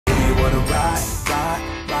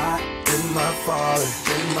falling.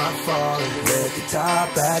 Let the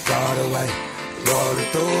top back all the way. Rolling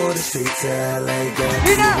through the streets of LA, girl.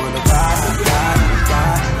 You wanna ride, be my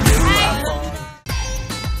falling.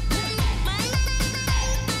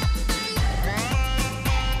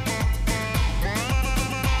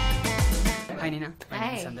 Hi Nina, my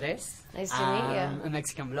name is Andres. Nice to meet you. I'm a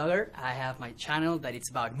Mexican vlogger. I have my channel that it's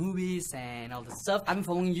about movies and all that stuff. I've been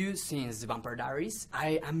following you since The Vampire Diaries.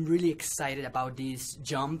 I'm really excited about this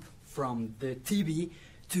jump from the TV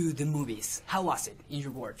to the movies. How was it, in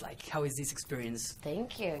your words? Like, how is this experience?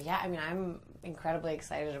 Thank you. Yeah, I mean, I'm incredibly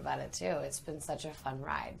excited about it too. It's been such a fun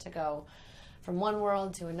ride to go from one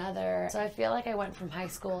world to another. So I feel like I went from high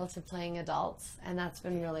school to playing adults, and that's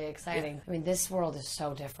been really exciting. Yeah. I mean, this world is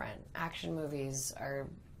so different. Action movies are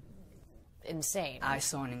insane. I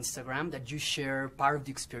saw on Instagram that you share part of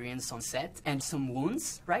the experience on set and some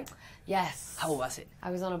wounds, right? Yes. How was it?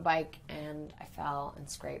 I was on a bike and I fell and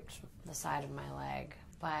scraped the side of my leg.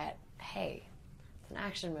 But hey, it's an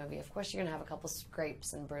action movie. Of course you're gonna have a couple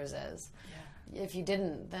scrapes and bruises. Yeah. If you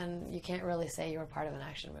didn't, then you can't really say you were part of an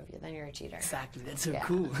action movie. Then you're a cheater. Exactly, that's so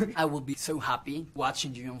cool. I will be so happy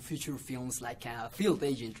watching you on future films like a field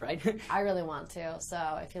agent, right? I really want to.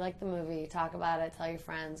 So if you like the movie, talk about it, tell your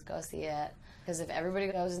friends, go see it. Because if everybody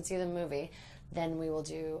goes and see the movie, then we will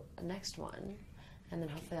do a next one. And then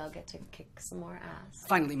hopefully I'll get to kick some more ass.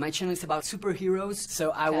 Finally, my channel is about superheroes,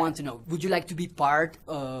 so I want to know, would you like to be part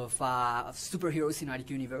of Superhero Cinematic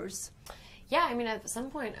Universe? Yeah, I mean, at some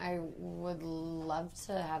point, I would love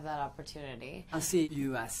to have that opportunity. I'll see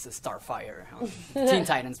you as a Starfire. Teen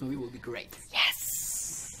Titans movie will be great.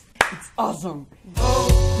 Yes! It's awesome!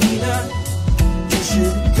 Oh, Nina, you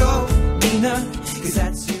should go, Nina, 'cause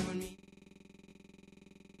that's you and me.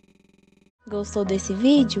 Gostou desse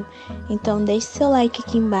vídeo? Então deixe seu like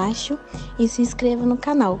aqui embaixo e se inscreva no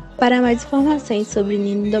canal. Para mais informações sobre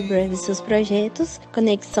Nina Dobrev e seus projetos,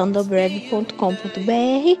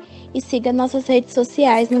 conexãodobrev.com.br e siga nossas redes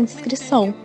sociais na descrição.